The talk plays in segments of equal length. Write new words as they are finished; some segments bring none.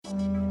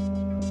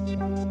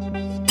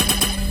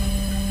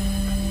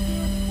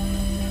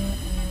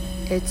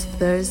It's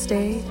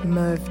Thursday,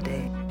 Murve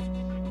Day.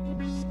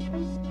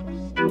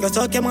 You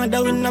talk your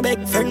mother with a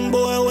big friend boy.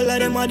 All of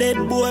them a dead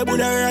boy, but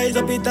I rise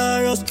up it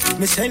a rust.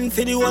 Me send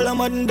for the whole of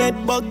man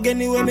dead bug.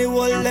 Anyway me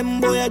hold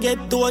them boy I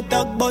get to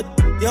attack. But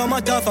yo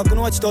my tough I can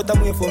watch it out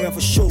and wait for me for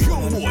show.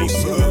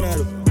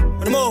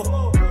 What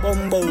more?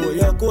 Bumbo,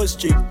 your ghost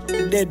chick,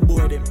 dead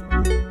boy them.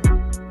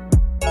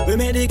 We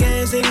made the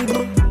game sing.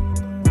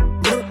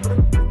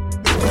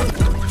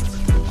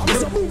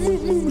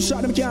 Boom,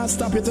 shot them can't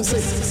stop it to say.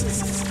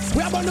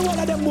 We have on the wall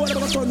of them boy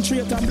that was on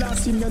traitor and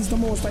blasting against the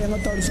most I am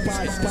turn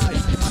spy.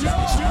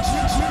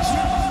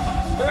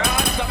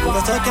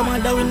 You talk your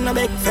mother with a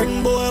big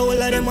friend boy. All of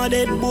them a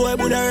dead boy,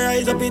 but I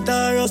rise up it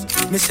a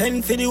rust. Me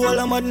send for the whole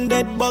of man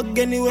dead bug.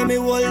 Anyway me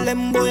hold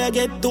them boy I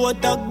get to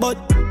attack. But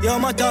yo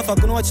my tough I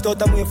can watch it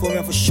out and wait for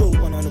me for show.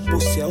 One on the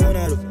pussy I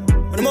wanna look.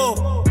 What more?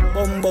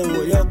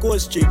 Bumbo, your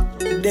ghost chick,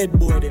 dead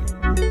boy them.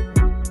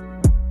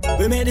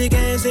 We made the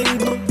game sing.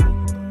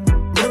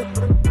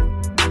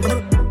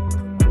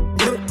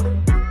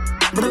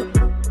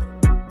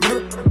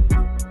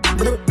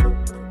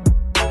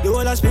 You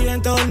all are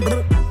speaking town.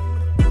 Boy,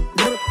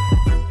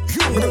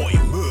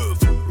 move.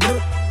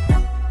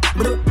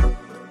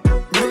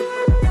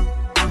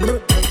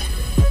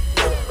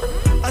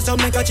 I saw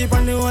me catch it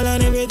on the wall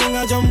and everything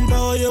I jump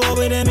out. You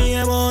over there me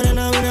about and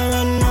I will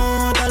run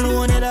out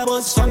alone in the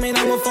bus. For me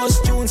now my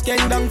first tunes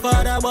came down for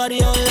the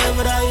body all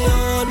over the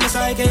yard. Me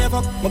psyche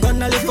fuck, me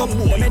gonna lift up.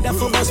 Me made that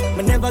for us,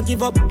 me never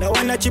give up. The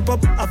one I chip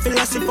up, I feel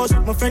like us.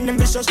 My friend them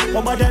vicious,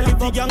 my body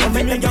live up. I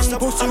make the gang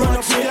pussy run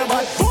up me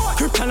bad.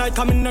 Kryptonite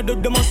coming out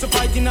of the monster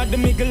fighting at the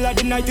middle of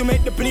the night to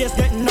make the place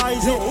get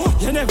noisy.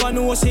 You never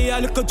know, say a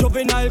little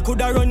juvenile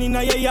coulda run in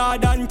your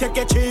yard and take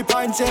a cheap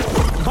and say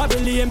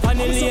Babylon,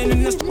 Panellian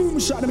in the boom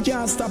shot them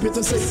can't stop it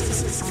to say.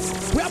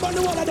 We have on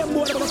the wall of them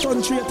boy that was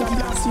on traitor and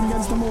blasting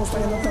against the most I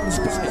am turn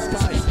spy.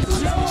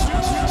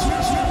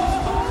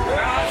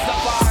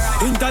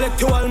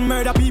 Intellectual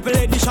murder people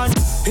edition.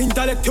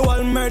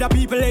 Intellectual murder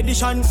people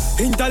edition.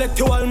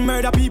 Intellectual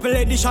murder people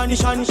edition.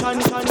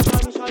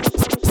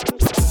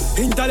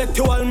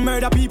 Intellectual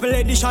murder people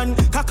edition.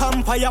 Cock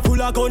fire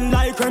full of gun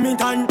like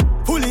Remington.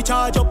 Fully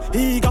charge up,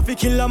 eager fi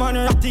kill a man.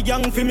 Ratty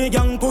gang fi me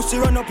gang, pussy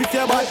run up if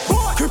you bad.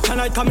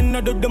 Kryptonite coming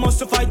out of the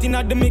muscle fighting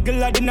at the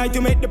middle of the night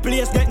to make the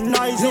place get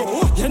noisy.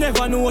 You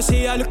never know,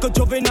 say a little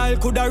juvenile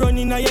coulda run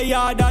in your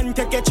yard and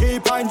take a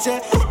cheap and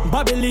say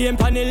Babylon,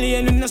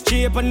 Panellian in the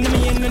street and the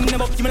main and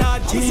never give me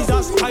that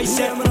Jesus Christ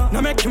say. No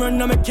make him run,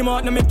 no make him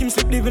out, no make him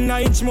sleep living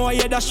an inch more.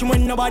 Yeah, dash him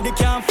when nobody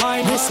can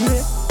find this me.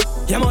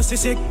 You must be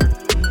sick.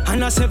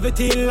 And I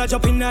 17, I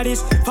jump in at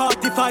this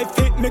 45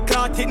 feet, me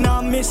caught it,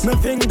 now miss. Me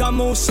finger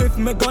move swift,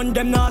 me gun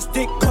them now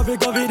stick. Covey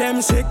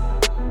them sick,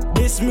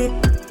 this me.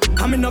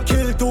 I me no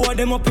kill two of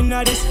them up in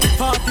at this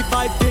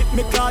 45 feet,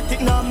 me caught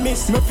it, now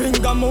miss. Me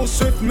finger move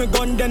swift, me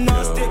gun them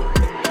now stick.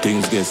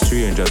 Things get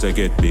strange as I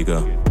get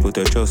bigger. Put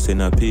a trust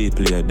in a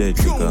people, a dead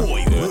trigger.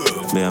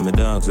 Me and my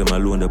dogs, them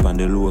alone up on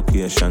the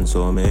location.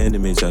 So my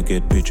enemies, I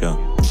get picture.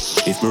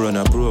 If me run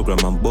a program,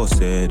 I'm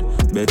busted.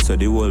 Bet so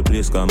the whole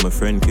place call my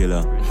friend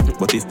killer.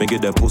 But if me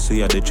get the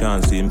pussy at the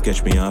chance, see him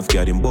catch me half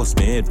guard, him bust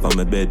me head from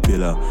my bed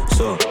pillar.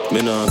 So,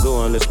 me nah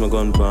go unless my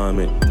gun palm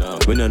me.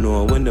 Me nah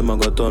know when them a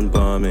got turn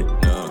palm me.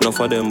 Enough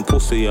of them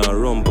pussy and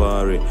rum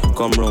party.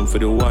 Come run for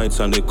the whites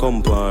and they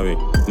come party.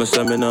 Me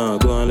say me nah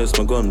go unless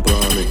my gun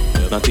palm me.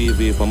 Not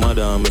TV for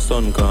mother and my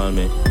son call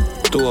me.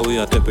 Two of we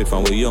are tepid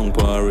from we young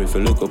party. If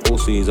you look a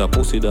pussy, is a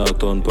pussy dog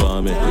turn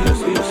palm me.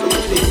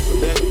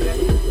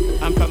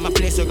 I'm from a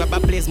place, you grab a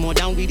place more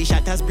down with the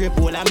shatters, break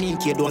all I mean,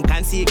 kid. Don't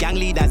can see gang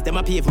leaders, them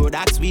a pave road,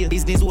 that's wheel.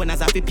 Business owners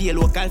have to pay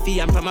local fee.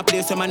 I'm from a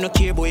place where man no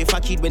care about if a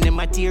kid when them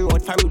a tear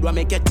out for road, what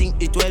make you think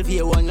the 12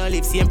 year one no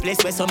live. Same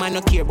place where some man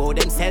no care about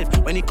themselves.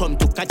 When it come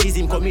to catches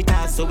him, come with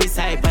us, so we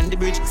side on the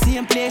bridge.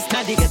 Same place,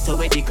 now they get so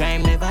where the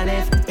crime never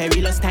left.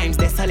 Perilous times,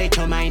 desolate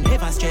your mind,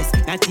 never stress.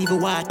 Not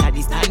even water,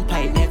 the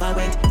standpipe never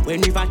wet.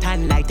 When river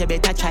turn light, you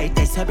better try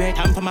test your breath.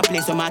 I'm from a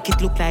place where market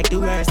look like the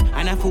worst.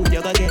 And a food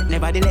you go get,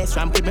 nevertheless,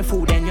 ramp with me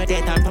food and you're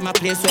dead. I'm from a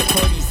place where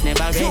police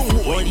never rest,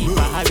 only for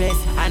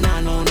arrest, and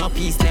I know no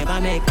peace never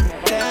make.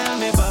 Tell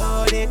me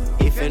about it,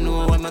 if you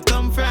know where I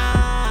come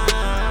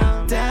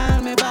from.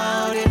 Tell me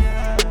about it,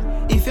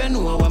 if you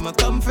know where I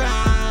come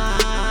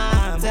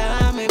from.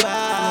 Tell me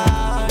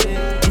about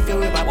it, if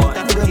you ever put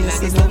a foot in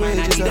this woman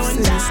and you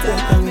don't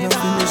tell me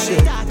about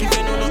it. If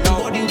you know nothing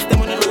about it,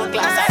 them on the low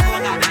class, I know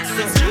that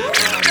access.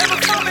 Never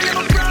family,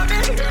 never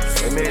promise.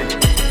 Amen.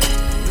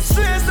 The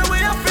stress the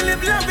way I feel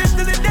it, lavish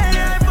to the day I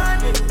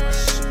find it.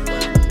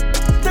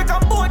 Take a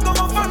boat, go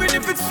on foreign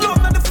if it's slow,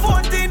 not the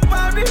 14th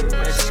party.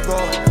 Let's go.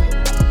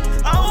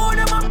 I hold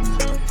them up,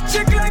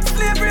 check like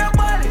slavery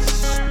abolish.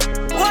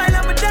 While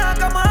I'm a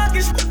dog, I'm a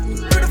hoggish.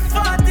 With the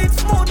 14th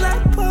smooth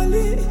like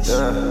polish.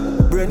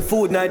 Brain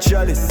food, night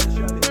chalice.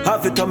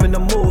 Have it, I'm in a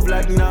move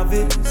like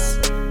novice.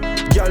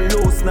 Girl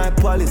low, snipe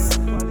police.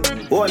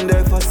 Wonder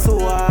if I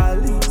saw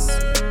Alice.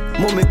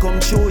 Mommy come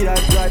show ya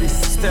Gladys.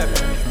 Step,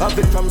 have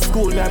it from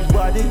school, my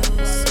bodies.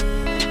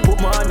 Put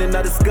my hand in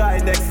the sky,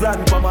 next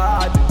land for my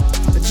heart.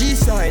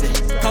 G-side.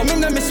 Come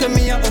in and miss when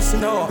me a hustle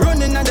now.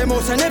 Running at the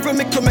mouse and never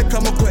make a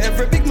muckle.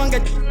 Every big man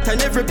get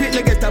and every pit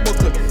get a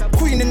buckle.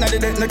 Queen in the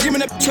dead, now give me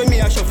the show me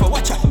a shuffle.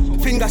 Watch out,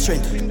 finger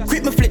strength.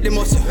 Quick me flip the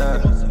muscle.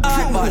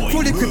 Man,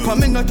 fully grip and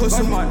me not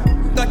hustle.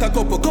 Got a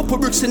couple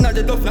bricks in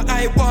the duff. Now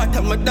I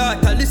water my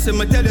daughter. Listen,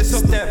 me tell you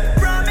something.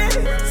 Promise.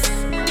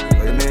 What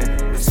do you mean?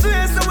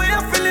 Swear so we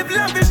have to live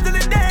lavish till the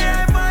day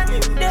I find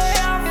it.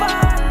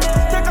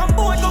 Take a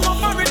boat, go on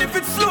married if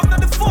it's slow, not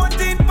the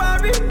 14th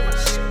Paris.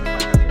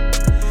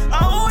 I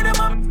hold them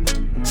up,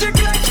 chick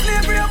like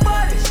slavery a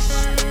body.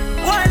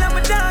 While I'm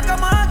a dog,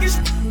 I'm a huggish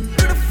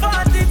to the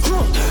 40th.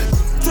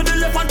 To the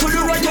left and to the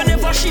right, you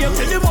never shake.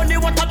 Till the money,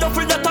 what a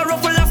duffel that a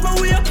ruffle off my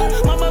way.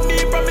 Mama me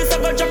promise I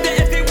gon' drop the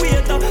heavy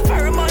weight.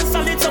 Fireman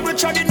solid, so we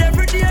trying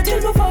every day till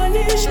we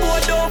vanish.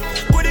 Board up,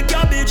 put the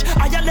cabbage.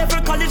 I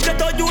level college,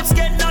 get our youths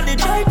get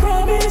knowledge. I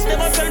promise,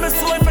 never sell my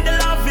soul for the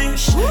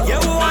lavish.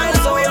 Yeah, why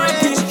so we are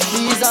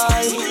these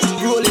eyes,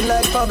 rolling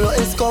like Pablo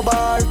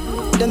Escobar.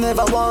 They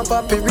never want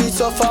papi reach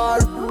so far.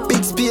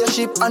 Big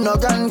spaceship and no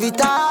grand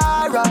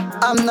Vitara.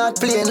 I'm not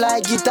playing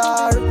like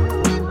guitar.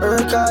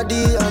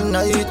 Erkadi and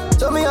night,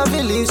 so me have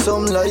to live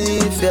some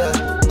life, yeah.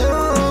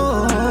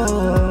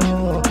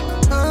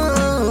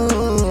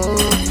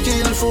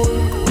 Skillful,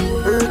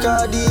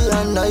 Erkadi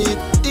and night.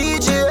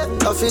 DJ,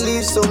 I feel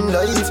live some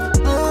life.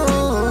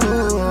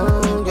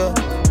 Yeah.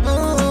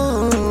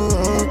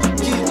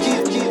 Keep.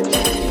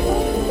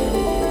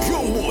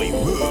 Young boy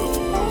Murve.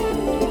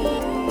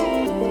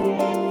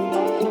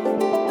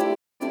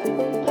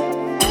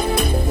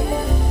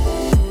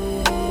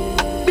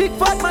 Big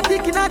fat man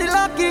thinking of the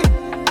lucky.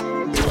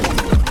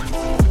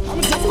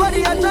 What do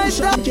you try to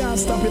stop? Can't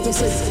stop it to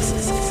say.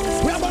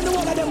 We are on the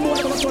one of them more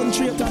of a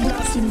country and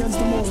blasting against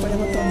the most I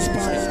ever done spy.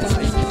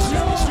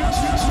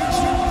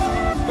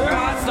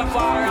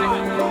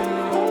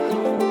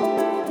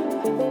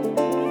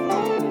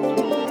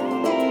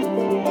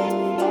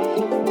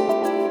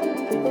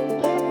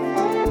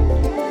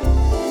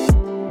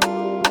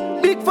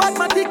 Big fat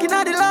man thinking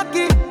of the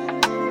lucky.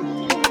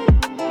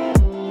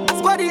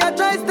 Squaddy I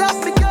try stop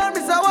me, girl,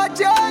 miss a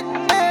watch it.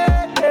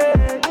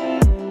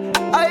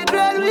 I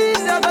dread weed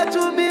never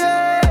to me.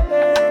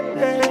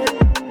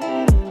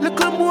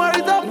 Little more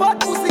is a fat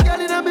pussy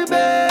girl in me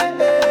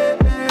bed.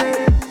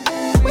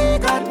 We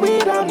got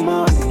weed and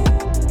money.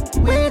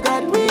 We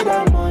got weed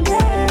and money.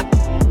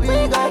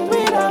 We got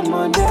weed and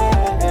money.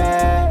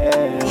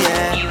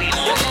 Yeah.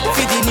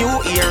 For the new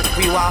year,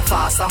 we want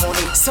faster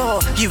money. So,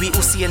 give it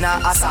Usaina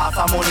a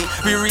safa money.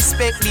 We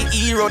respect the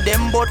hero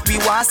them, but we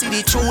want see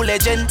the true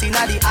legend in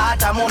the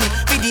art of money.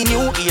 For the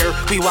new year,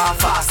 we want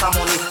faster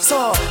money.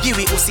 So, give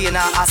it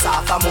Usaina a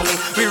safa money.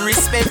 We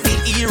respect the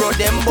hero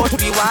them, but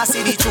we want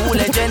see the true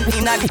legend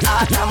in the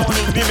art of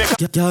money.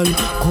 Girl,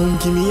 come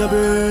give me a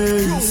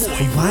brace.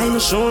 Wine,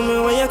 show me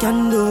what you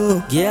can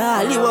do.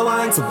 Yeah, you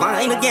want to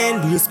wine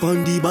again. Be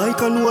on the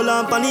bike and roll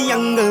up on the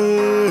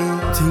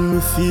younger. Think me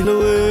feel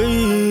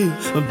away.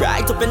 I'm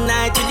bright up at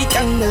night with the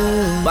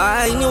candle.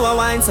 Wine, you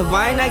want to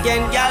wine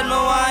again. Girl, me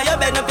want you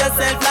bend up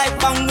yourself like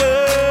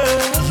banger.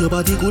 Your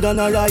body good and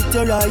alright,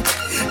 you're right.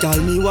 Tell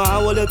me why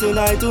I hold you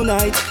tonight.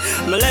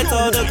 Me let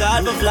out the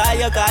card for fly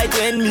your kite.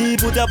 When me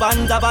put up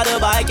on top of the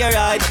bike you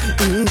ride.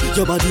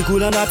 Your body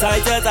cool and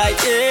tight,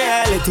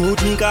 yeah. Let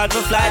out me card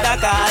for fly the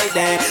kite.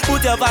 Then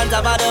put up on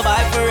top of the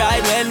bike for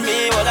ride. When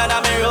me hold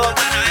on me road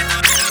tonight.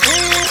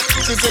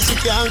 She said she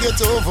can't get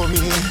over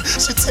me.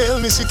 She tell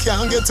me she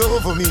can't get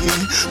over me.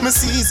 Me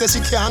see say she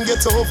can't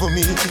get over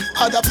me.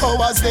 Other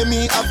powers than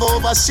me have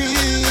over she.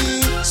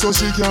 So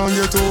she can't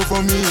get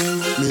over me.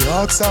 Me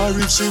ask her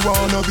if she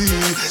wanna be.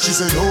 She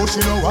said no,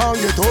 she no want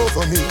get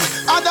over me.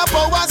 Other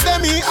powers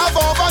than me have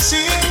over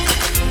she.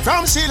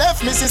 From she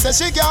left me, she said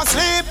she can't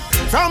sleep.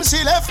 From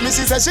she left me,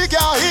 she said she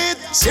can't eat.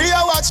 She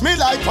a watch me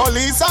like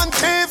police and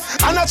thief.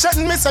 And I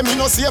threaten me, say me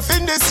no safe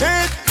in the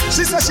street.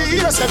 She said she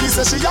hear say me,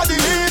 say she a the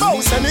lead.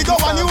 Oh, say me go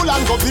a new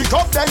land, go pick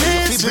up the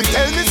needs. She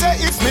tell me say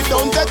if me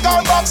don't take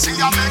her back, she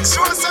a make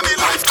sure say me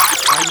life.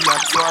 I'm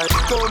not right.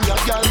 Come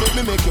here, girl, make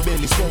me make your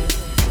belly swell.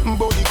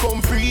 Body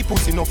come free,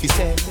 pussy no fi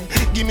sell.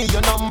 Give me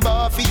your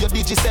number for your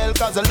digicel,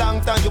 cause a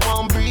long time you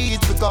won't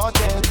breathe the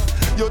cartel.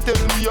 You tell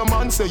me your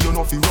man say you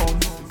no fi run.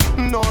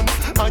 None,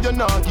 and you're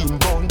not in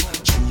gun.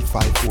 3,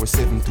 5, 4,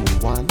 7, 2,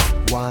 1,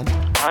 1.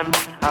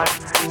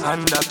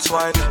 And that's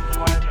why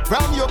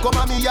from you come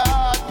on me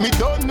yard, me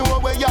don't know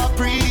where you're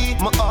free.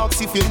 Me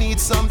ask if you need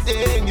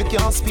something, you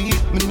can't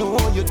speak. Me know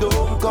you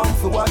don't come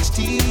for watch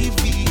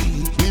TV.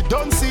 Me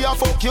don't see a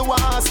fuck you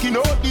ask, you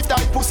know the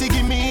type pussy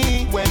give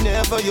me.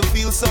 Whenever you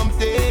feel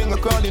something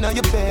crawling on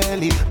your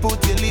belly,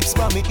 put your lips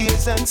by me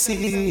ears and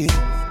see.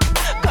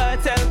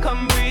 Cartel,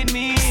 come breed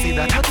me. See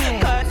that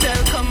again.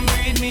 Cartel, come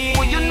breed me.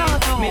 What you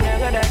not do? Me not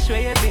gonna show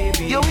you,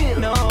 baby. You will.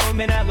 No,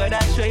 me not gonna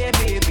show you,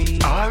 baby.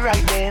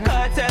 Alright then.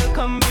 Cartel,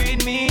 come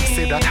breed me.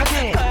 Say that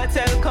again.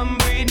 Cartel, come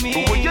breed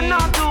me. What you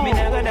not do? Me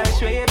not gonna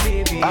show you,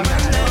 baby.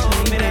 Alright. No,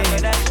 me not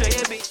gonna show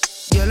you, baby.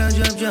 Girl, I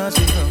drop just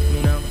to help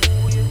me now.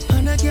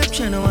 And I kept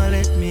trying to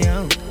let me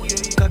out.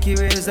 Cocky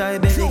raise, I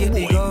better get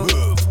the go.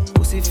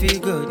 Pussy feel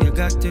good, you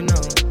got to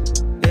know.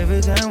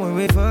 Every time when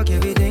we fuck,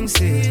 everything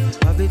still.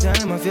 Half the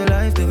time of your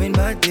life doing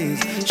bad things.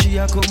 She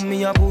a come,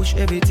 me a push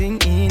everything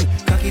in.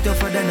 Cock it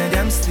tougher than a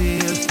damn steel.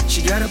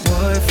 She got a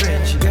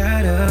boyfriend, she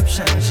got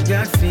option, she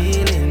got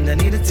feeling. I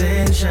need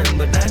attention,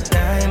 but that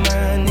time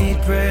I need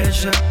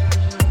pressure.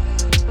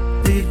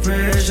 Deep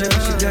pressure.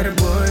 She got a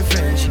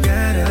boyfriend, she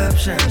got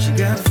option, she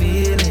got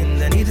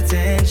feeling. I need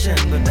attention,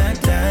 but that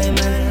time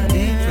I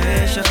need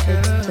pressure.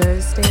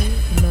 Thursday,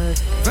 Murve.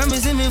 From me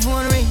see me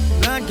phone ring,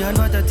 Lord God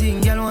what a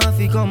thing. Girl want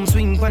fi come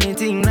swing pon the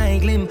thing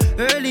like limb.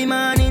 Early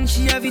morning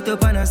she have it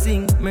up and a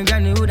sing. My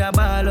granny woulda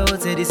ball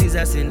out say this is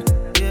a sin.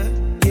 Yeah,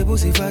 your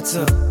pussy fat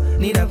so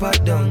need a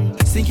pat down.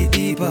 Sink it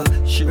deeper,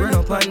 she run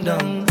up and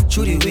down.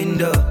 Through the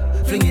window,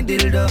 fling it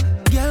dildo.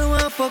 Girl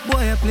want fuck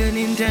boy I play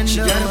Nintendo. She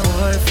got a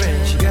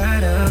boyfriend, she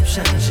got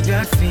option, she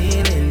got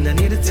feeling. I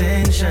need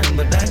attention,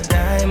 but that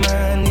time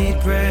I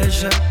need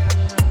pressure.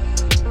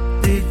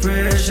 Deep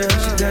pressure.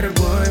 She got a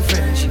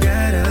boyfriend, she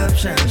got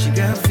option, she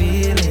got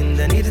feeling.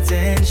 I need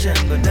attention,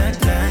 but that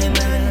time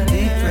I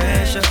need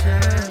pressure.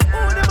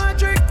 Oh, the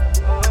magic.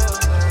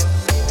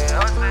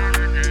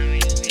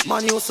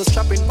 Man used to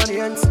strapping on the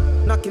ends,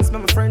 knocking smell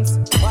my friends.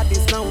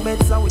 Bodies now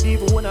meds, I would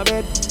even want a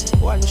bed.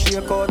 One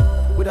shake out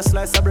with a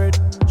slice of bread.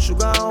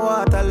 Sugar and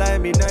water,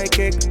 lime in a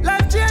cake.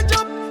 Life change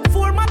up,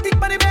 formatic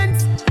by the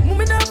bends.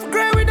 Moving up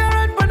grey with a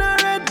red pan a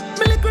red.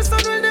 My liquor son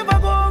will never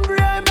go hungry,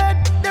 I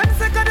bet. Them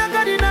second I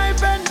got the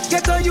knife pen.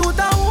 Get a youth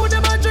and who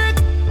them a drink.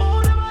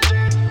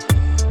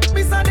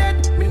 Miss a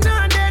dead, me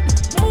not dead.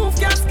 Move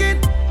casket,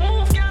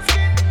 move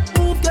casket,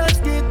 move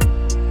casket.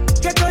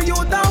 Get a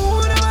youth and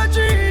who them a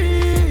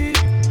drink.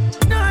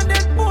 Not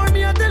dead, poor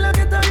me a tell her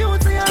get a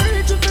youth. Say I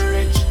rich if you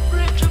rich.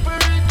 Rich if you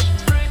rich,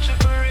 rich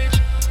if you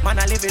rich. Man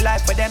I live a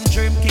life for them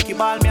dream. Kicky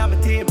ball me and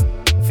my team.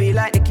 Feel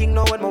like the king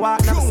now when me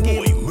walk down the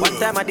scheme. One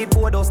time I did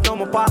board house, now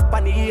me park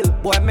on the hill.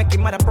 Boy, I make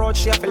him mad approach,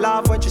 she have to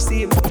laugh when she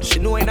see him. She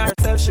know in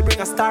herself, she bring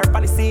a star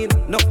on the scene.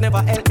 Nuff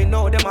never help me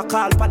now, them a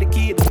call on the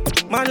kid.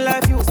 Man,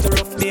 life used to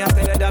rough me, I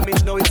tell the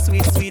damage, now it's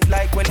sweet, sweet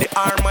like when the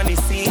harmony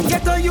sing.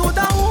 Get a youth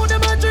and who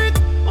them a drink.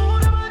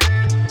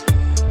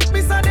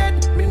 Miss a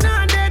dead, me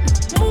not dead.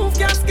 Move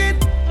casket,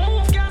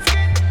 move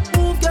casket,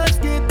 move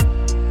casket.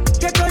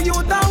 Get a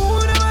youth and who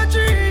them a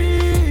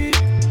drink.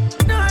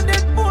 Not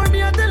dead, poor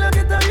me, I tell her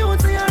get a youth.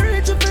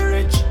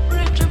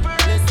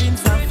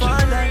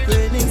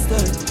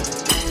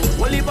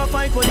 Wally pa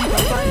fight, wally pa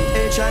fight,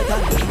 hey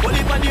shaitan.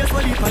 Wally pa days,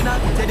 wally pa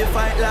not, till the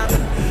fight long.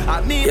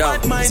 I mean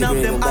bad mind of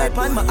them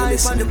iPad, my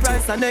iPhone the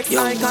price the next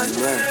icon.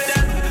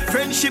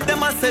 Friendship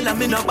them a sell and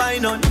me no buy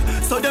none.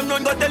 So them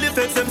run go tell the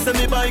fakes them say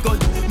me buy gun.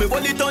 Me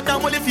wally turn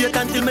down wally fake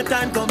until me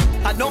time come.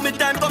 I know me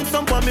time come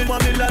some for me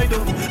want me lie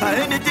down.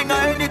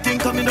 Anything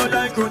come me no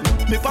like run.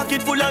 Me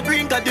pocket full of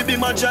green cause the be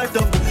my drive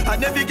down.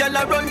 And every girl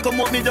I run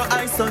come up me the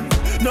ice on.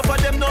 None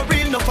of them no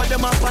real, none of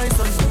them a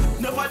python.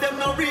 None of them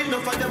no real,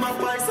 none of them a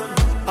python.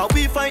 How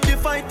we fight the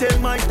fight, tell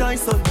Mike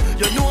Tyson.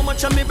 You know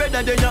much of me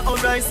better than your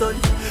horizon.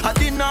 I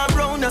did not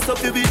round, that's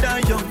up we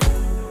die young.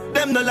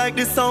 Them no like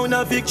the sound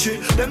of victory.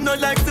 Them no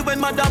like to when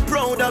mother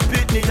proud of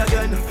beat me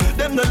again.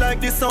 Them no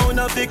like the sound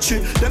of victory.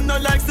 Them no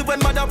like to when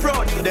mother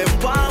proud. Them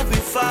want we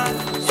fight.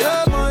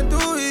 Yeah man, do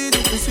it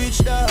if we switch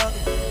that.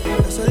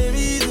 That's all them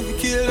easy if we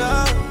kill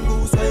that.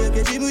 Goose how you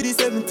get him with the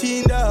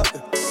 17 that.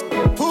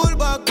 Pull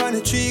back on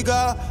the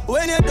trigger.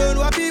 When you're done,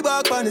 wappy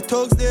back on the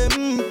thugs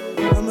them.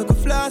 I make a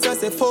flash, I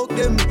say fuck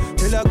them.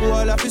 Till I go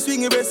all off, you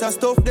swing your breast and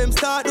stuff them.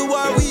 Start the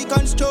war, we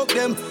can stroke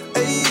them.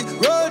 Hey,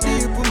 roll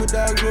deep, put my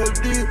dog roll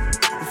deep.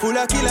 Full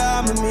of killer,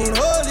 I mean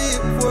holy.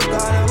 Four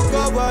corner, we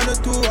go 1 or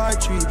 2 or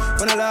 3.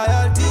 When a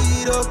loyalty,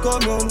 don't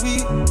come on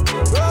we.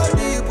 Roll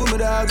deep, put my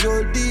dog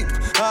roll deep.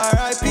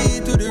 R.I.P.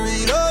 to the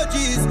real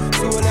OGs.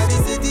 So when I the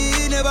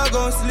city, never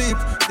gon' sleep.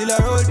 Till I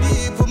roll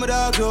deep, put my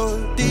dog roll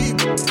deep.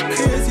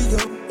 Crazy yo,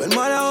 when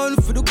man I on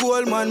for the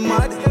gold, man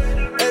mad.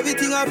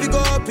 Everything I pick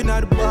up in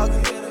the bag.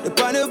 The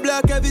panel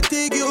black,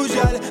 everything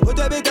usual. But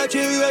I better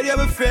chill with you,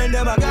 my friend,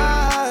 them a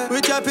guy.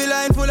 We choppy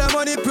line full of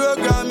money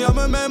program. You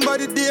remember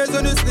the days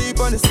when you sleep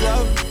on the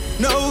slab.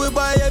 Now we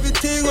buy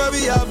everything where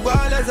we have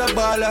ballers and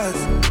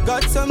ballers.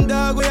 Got some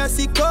dog where I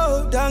sick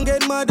out and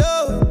get mad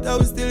out. I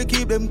will still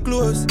keep them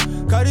close.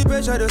 Cause the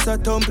pressure just a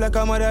thump like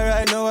a mother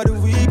right now. The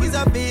week is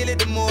I feel it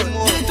the more.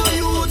 Little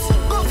youths,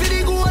 go for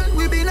the goal,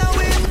 we been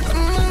away.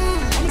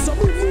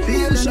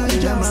 Feel the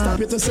jam,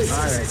 stop it to say.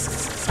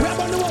 Alright. We have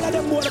on the wall of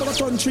them boy that got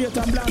turn traitor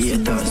and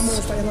blasting the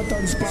most I am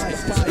turn spy.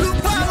 Look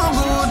for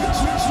good.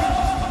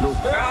 Look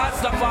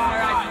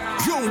Rastafari.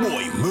 Young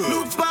boy,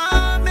 look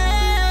for me.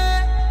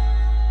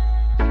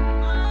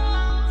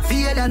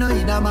 Feel that no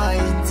in a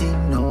mind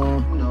thing, no.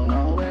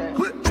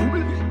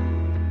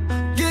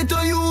 Get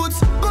to youths,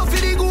 go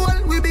for the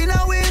goal, we been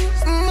away.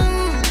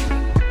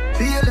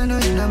 Feel that no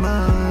in a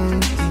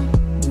mind thing.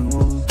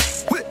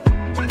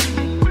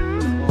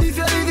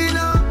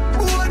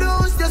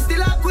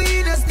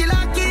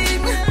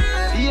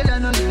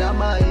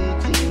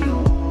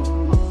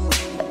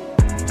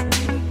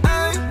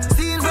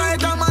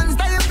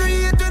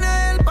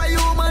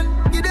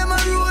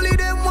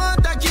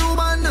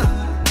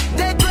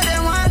 Take what they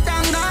want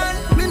and gone.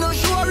 Me no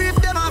sure if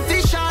them a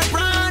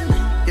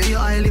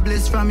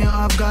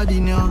bad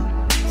in ya.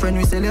 Friend,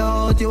 we sell you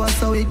out, you was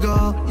how it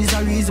go. It's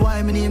a reason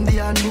why my name the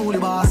unruly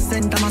boss.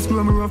 Sent time I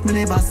screw me rough, me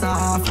never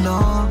soft,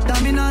 no.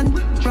 Dominant,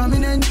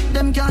 prominent,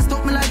 them can't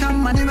stop me like a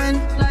monument.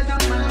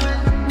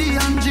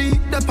 DMG,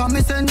 the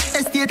permission.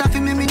 Estate of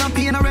me no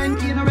pay no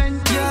rent.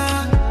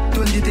 Yeah.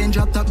 2010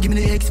 drop top, give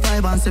me the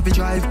X5 and Sefi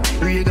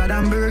drive. Regal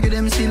and Burger,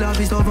 them still have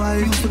to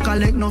survive. Used to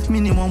collect enough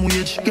minimum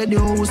wage. Get the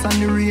house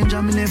and the range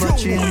and me never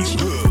change.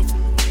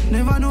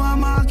 Never know a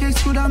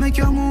markets could have make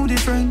your mood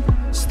different.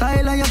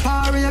 Style of your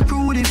power, your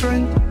crew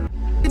different.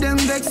 Them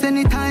vex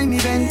anytime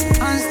event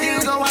and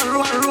still go a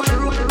roll.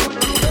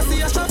 You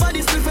see a shop at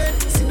this buffet.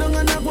 Sit down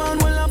on the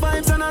ground while the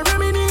vibes and a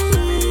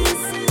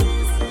reminisce.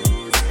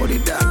 But the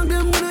dog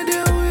them gonna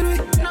deal with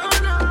it. No.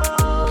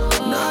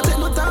 Nah, take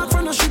no talk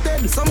for no shit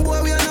head. Some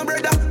boy we are no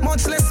brother,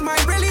 much less my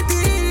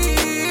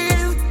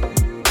relative.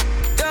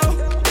 Yo,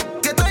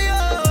 get a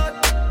yacht.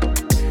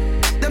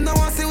 Them no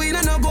want see we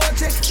no go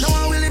check. No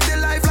one will live the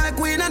life like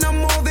we no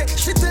Murve.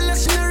 She tell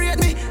us she no rate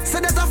me, so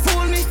that a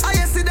fool me.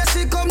 I see that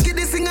she come get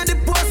this thing at the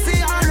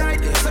pussy,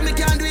 alright. So me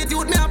can't do it,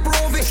 youth me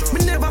approve it.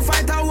 Me never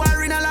fight a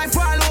war in a life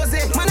for lose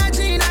it. Man a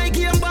Gene, I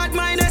game bad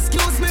mind,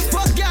 excuse me.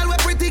 Fuck girl, we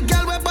pretty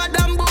girl, we bad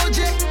and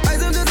bougie. I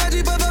some just a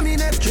jeep over me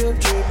neck. Drip.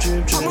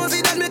 I'm gonna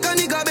see that make a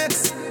nigga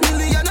vex.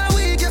 Million a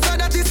week, you saw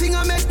that this thing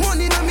I make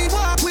money. Now me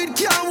walk with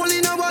can't hold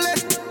in a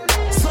wallet.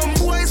 Some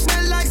boys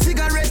smell like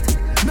cigarette.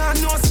 Nah,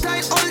 no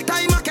style, all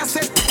time a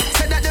cassette.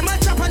 Say that them a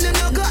chop and them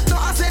no got no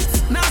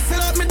assets. Now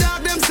sell out me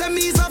dog, them say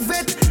me's a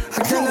vet.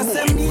 I tell her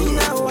say me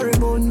now worry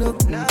about no.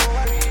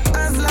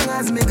 As long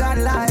as me got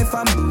life,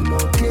 I'm doing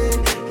okay,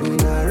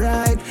 doing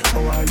alright.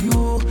 How are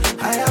you?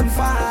 I am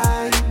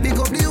fine. Big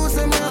up the youth,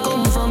 say me I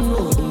come from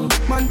no.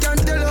 Man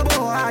can't tell about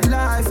hard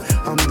life.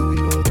 I'm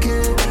doing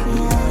okay,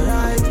 doing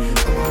alright.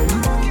 How are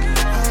you?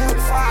 I am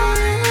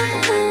fine.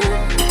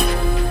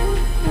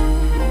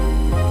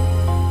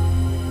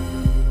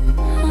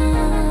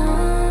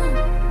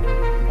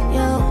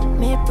 Yo,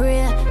 me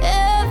pray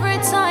every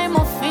time I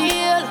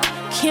feel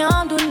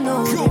can't do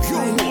no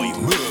different.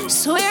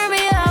 Swear me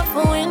have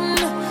to win.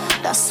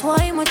 That's why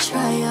I'ma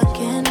try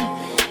again.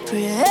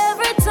 Pray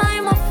every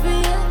time I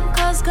feel,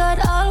 cause God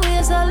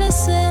always a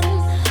listen.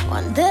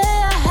 One day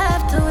I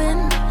have to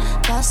win.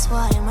 That's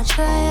why I'ma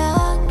try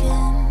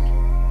again.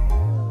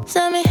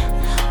 Tell me,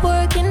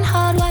 working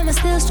hard while I'm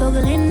still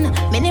struggling.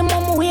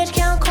 Minimum wage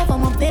can't cover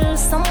my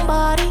bills.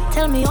 Somebody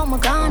tell me how I'm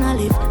gonna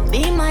live.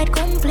 Me might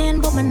complain,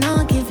 but me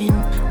not giving.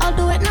 I'll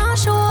do it now,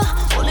 sure.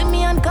 Only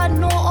me and God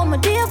know how my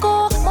day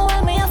go. My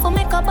while me have to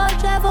make a bad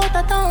drive out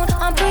of town.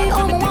 I'm pretty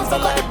home, I want to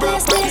go to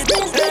place.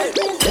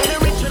 When you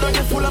rich, you know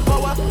you're full of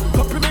power.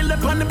 Couple mil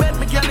up on the bed,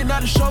 me girl in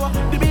the shower.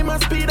 The beam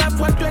and speed up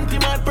 120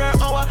 miles per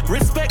hour.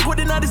 Respect good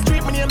in the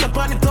street, me name up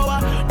on the tower.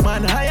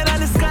 Man higher than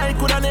the sky,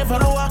 coulda never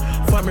know her.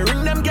 For me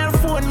ring them girl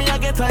phone, me I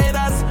get a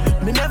headers.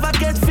 Me never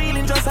get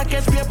feeling, just I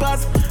catch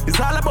papers. It's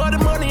all about the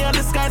money and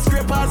the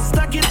skyscrapers.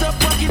 Stack it up,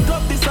 pack it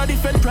up, this a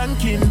different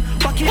ranking.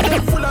 Pack it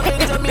up full of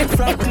Benjamin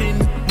Franklin.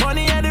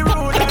 Money on the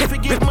road, I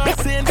forgive my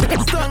sins.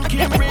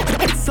 Stunking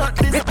rich, suck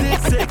this dick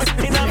sex.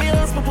 In a me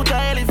house, me put a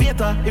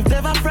elevator. If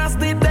never frost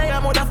did die, I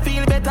woulda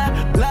feel better.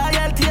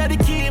 Loyalty are the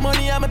key,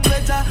 money I'm a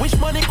pleasure. Wish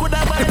money could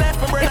have my life,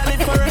 my brother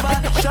live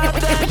forever. Sharp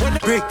down.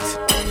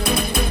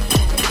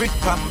 Brick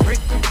pam brick.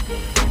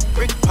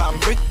 Brick pam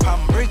brick pam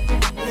brick.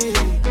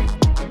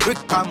 Brick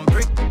pam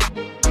brick.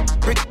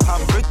 Brick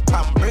pam brick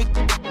pam brick.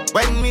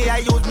 When me I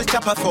use my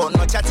chopper phone,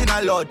 no chatting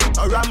a lot.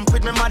 No ramp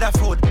with my mother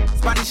food.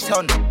 Spanish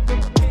town,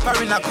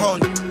 foreign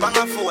account, bang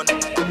a phone.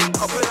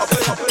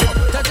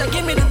 Jaja,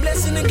 give me the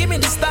blessing and give me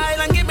the style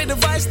and give me the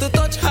voice to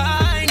touch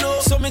high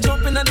note. So me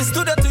jump in at the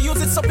studio to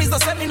use it, so please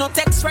don't send me no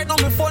text right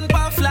on my phone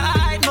by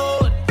flight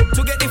mode.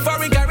 To get the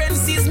foreign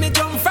currencies, me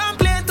jump from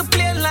plane to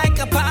plane like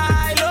a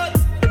pilot.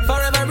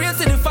 Forever real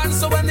to the fans,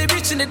 so when they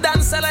reach in the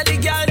dance, all of the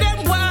girl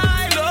them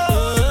wild.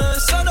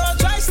 So don't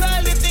try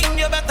style the thing,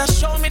 you better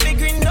show me the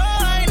green, no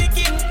hide the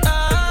king.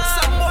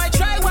 Some boy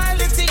try wild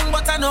the thing,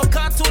 but I know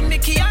cartoon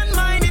Mickey and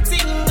mind the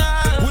thing.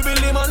 We be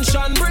lemon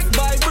shine brick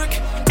by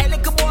brick. Hey,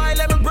 little boy,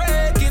 let me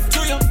break it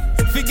to you.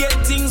 Forget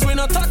things we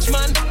no touch,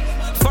 man.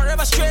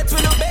 Forever straight,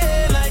 we no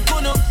bail like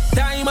Kuno.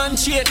 Diamond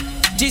shade,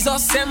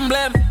 Jesus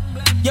emblem.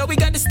 Yo, we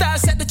got the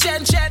stars, set the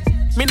chain.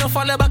 Me no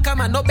follow back,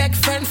 I'm no back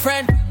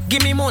friend.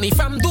 Give me money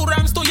from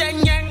Durams to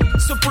Yang Yang.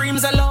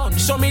 Supremes alone,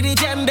 show me the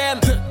gem them.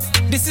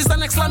 This is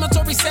an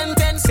exclamatory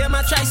sentence. Them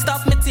I try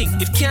stop me thing,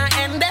 it can't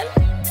end then.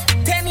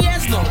 10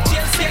 years now,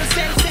 jail.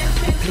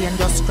 Plane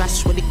just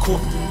crash with the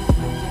coke.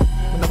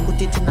 When I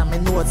put it in my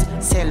nose,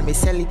 sell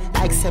it,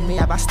 like sell me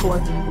have a store.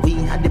 We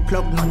had the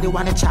plug, now they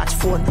wanna charge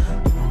phone.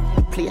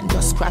 Plane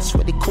just crash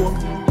with the coke.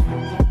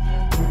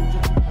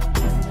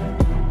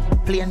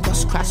 Plane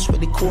just crash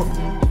with the coke.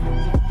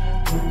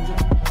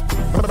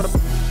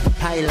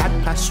 Pilot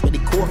crash with the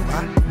coke,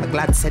 I'm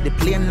glad said the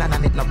plane land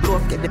and it no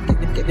broke. Get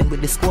in with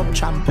the scope,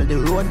 trample the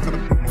road.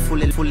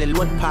 Fully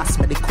load pass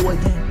me the code.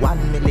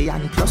 1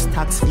 million plus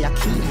tax for your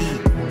key.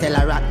 Tell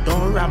a rat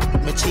don't ramp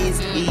with me cheese.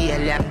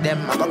 Alien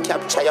them I go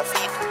capture your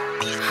feet.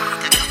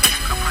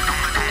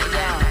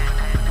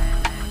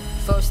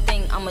 First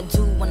thing I'ma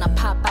do when I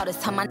pop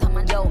it's time I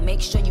yo,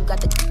 make sure you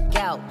got the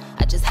out.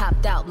 I just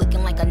hopped out,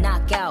 looking like a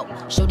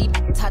knockout. Show these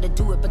how to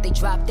do it, but they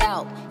dropped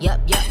out.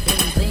 Yup,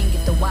 bling bling,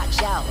 get the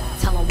watch out.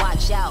 Tell them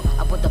watch out,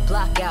 I put the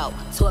block out.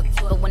 Talk,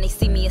 but when they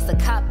see me, it's a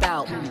cop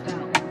out.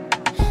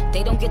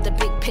 They don't get the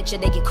big picture,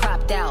 they get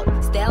cropped out.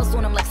 Styles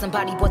on them like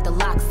somebody bought the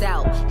locks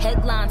out.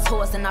 Headlines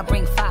horse and I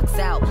bring Fox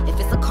out. If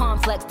it's a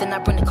complex, then I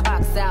bring the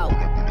Crocs out.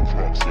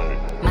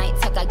 Might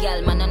take a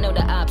gal, man, I know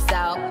the ops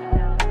out.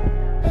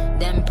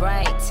 Them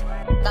bright,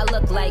 I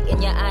look like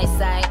in your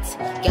eyesight.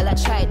 Girl, I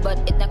tried, but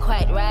it not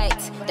quite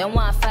right. Them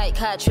want fight,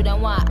 cut you,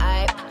 them want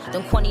hype.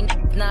 Them corny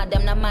nah,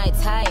 them not my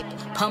type.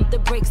 Pump the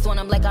brakes on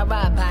them like I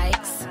ride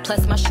bikes.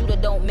 Plus my shooter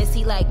don't miss,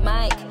 he like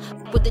Mike.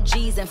 With the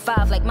G's and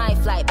 5 like my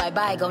flight.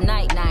 Bye-bye, go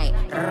night-night.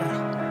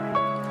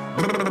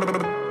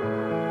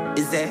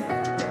 Is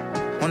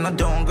that when I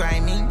don't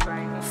grind me?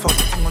 Fuck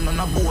on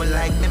a bowl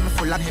like me,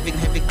 full of heavy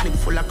clip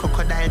full of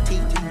crocodile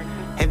teeth.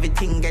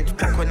 Everything gets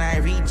back when I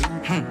reach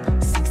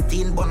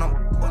 16 bun up.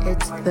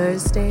 It's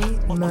Thursday,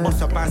 Murve.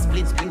 Bust up and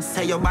split,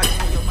 say your bad,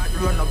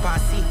 run up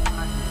and see.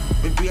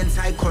 My brain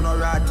side corner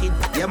rotted.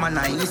 Yeah, man,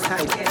 I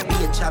inside, be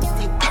a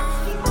chapstick.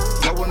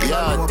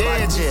 Yo,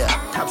 DJ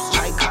Top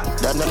striker.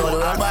 Don't know the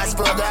Robots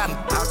program.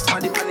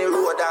 Outside the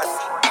road,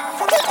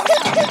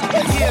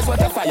 here's what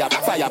the fire,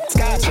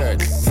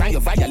 scattered. Find you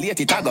violate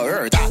it, I go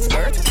hurt,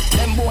 skirt.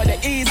 Them boy, they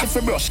easy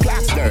for brush,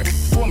 class skirt.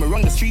 For me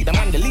run the street, them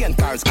on the lane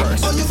cars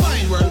curse. Oh, you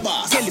find world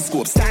boss.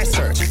 Telescope, star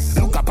search.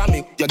 Look up at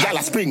me, your gal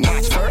a spring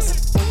match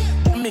first.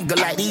 Mingle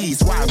like the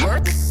East, wild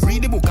work.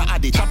 Read the book of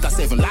Adi, chapter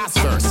 7, last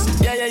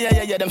verse.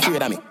 Yeah, them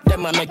afraid of me.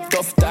 Them a make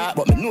tough talk,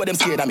 but me know them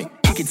scared of me.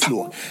 Kick it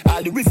slow.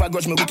 All the riff I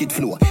grudge me wicked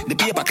flow. The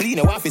paper clean,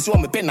 you want to show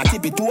me pen and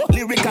tip it too.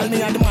 Lyrical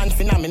me and the man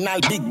phenomenal,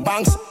 big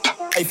banks.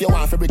 If you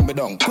want to bring me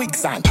down,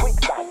 quicksand.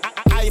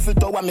 Eiffel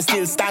Tower, me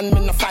still stand.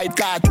 Me no fight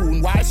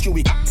cartoon, why should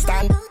we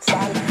stand?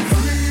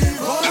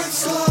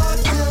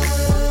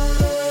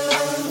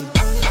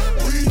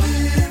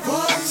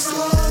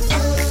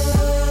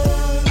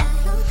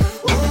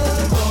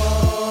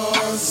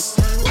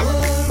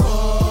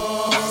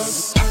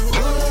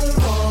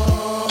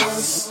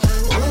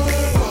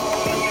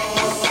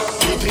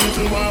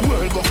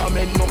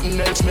 Nothing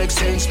else makes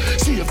sense.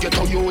 See if get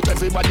a youth,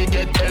 everybody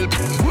get help.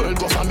 World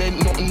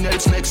government, nothing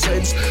else makes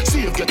sense.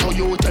 See if get a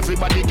youth,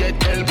 everybody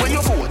get help. When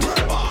you vote,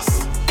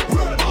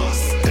 world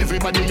boss.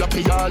 Everybody up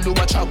here, all who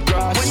a chop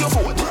grass. When you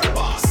vote,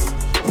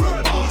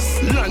 world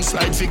boss.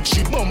 Landslide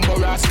victory,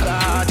 bumper ass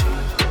clad.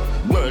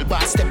 World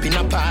boss step in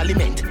a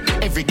parliament.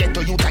 Every ghetto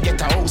youth a get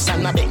a house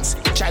and a Benz.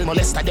 Child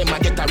molester them a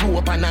get a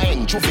rope and a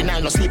end.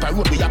 Juvenile no sleep a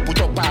road, we a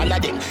put up all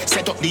of them.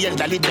 Set up the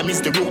elderly, them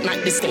is the root,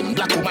 not the stem.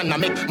 Black woman a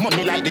make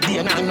money like the day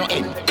and no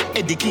end.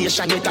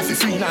 Education it a fi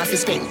free, not fi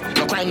spend.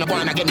 No crime no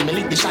born again, me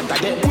lick the shot of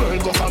them.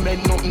 World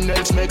government, nothing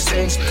else makes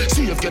sense.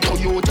 See if ghetto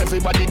youth,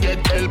 everybody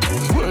get help.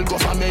 World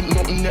government,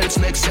 nothing else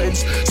makes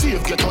sense. See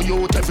if ghetto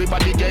youth,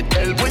 everybody get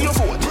help. When you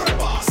vote, world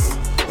boss.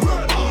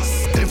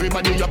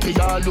 Everybody up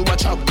here, all who a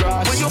chop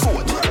grass. When you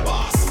vote, world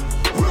boss.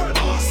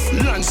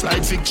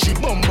 Landslide victory,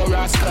 bumper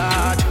ass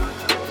clad.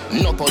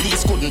 No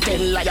police couldn't tell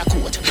liar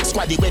court.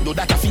 Squaddy we do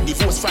that a feed the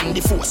force from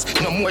the force.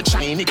 No more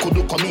Chinese could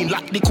do come in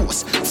lock the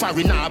course.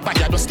 Foreigner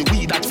buyer just the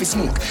weed that fi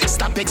smoke.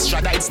 Stop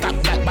extradite, stop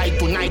that by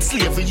tonight.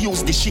 Slavery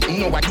use the shit,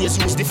 nowadays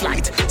use the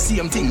flight.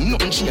 Same thing,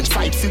 nothing change,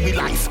 fight for we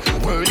life.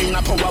 World in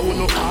a power, we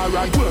no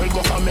alright. World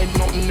government,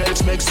 nothing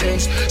else makes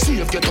sense. See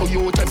if get a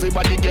youth,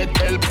 everybody get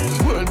help.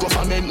 World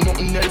government,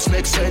 nothing else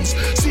makes sense.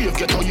 See if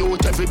get a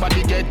youth,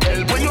 everybody get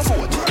help. When you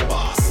vote, world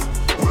boss.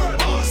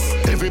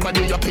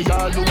 Everybody up here,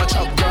 all who a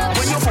chop grass.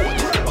 When you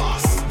vote, world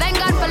boss. Thank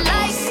God for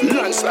life.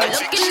 Landslide.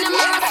 Look in the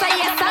mirror, say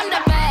yes, I'm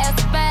the best.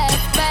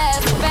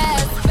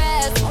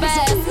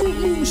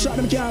 Shot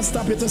them can't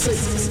stop it to say.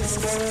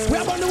 We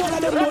are on the one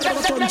of them boys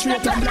that turn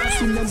straight and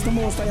blasting against the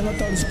most I ever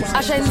turn spot.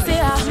 I shouldn't see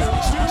her.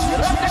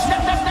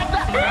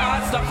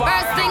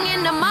 First thing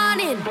in the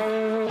morning,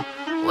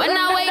 when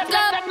I wake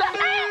up,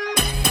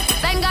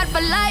 thank God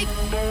for life.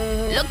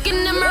 Look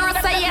in the mirror,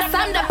 say yes,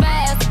 I'm the best.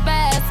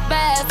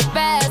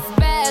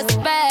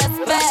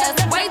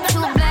 Way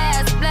too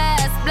blessed.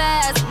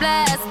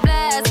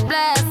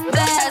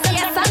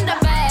 Yes, I'm the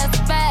best.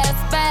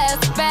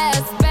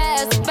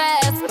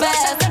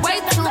 Way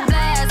too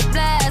blessed.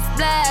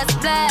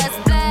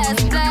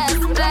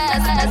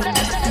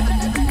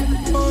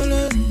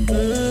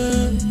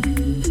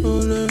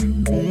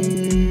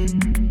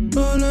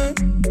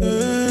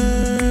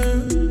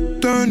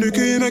 Turn the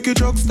key, make it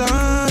truck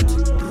start.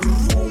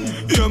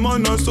 Yeah,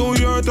 man, I saw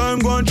your time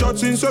gone shot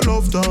since your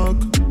love talk.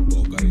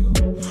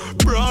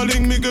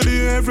 Brawling me get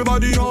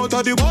everybody out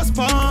of the bus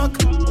park.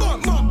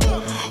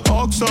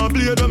 Ox and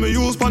blade that me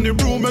use pan the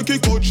broom make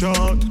it cut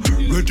short.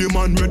 Ready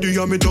man, ready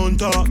and me don't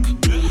talk.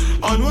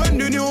 And when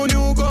the new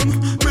come,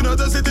 me not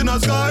a sit in the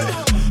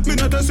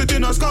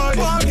sky.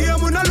 One game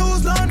we no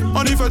lose none.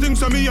 And if I think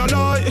so me a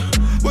lie,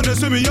 when they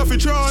see me have to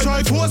try.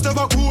 Strike force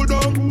never cool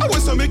down. I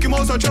wish I make him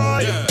also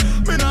try.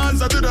 Me no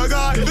answer to the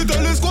guy. The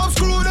telescope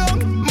screw down.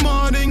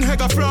 Morning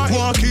heck a fry.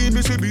 Walk in,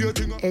 me see be a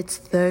thing. It's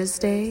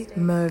Thursday,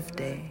 Murve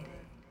Day.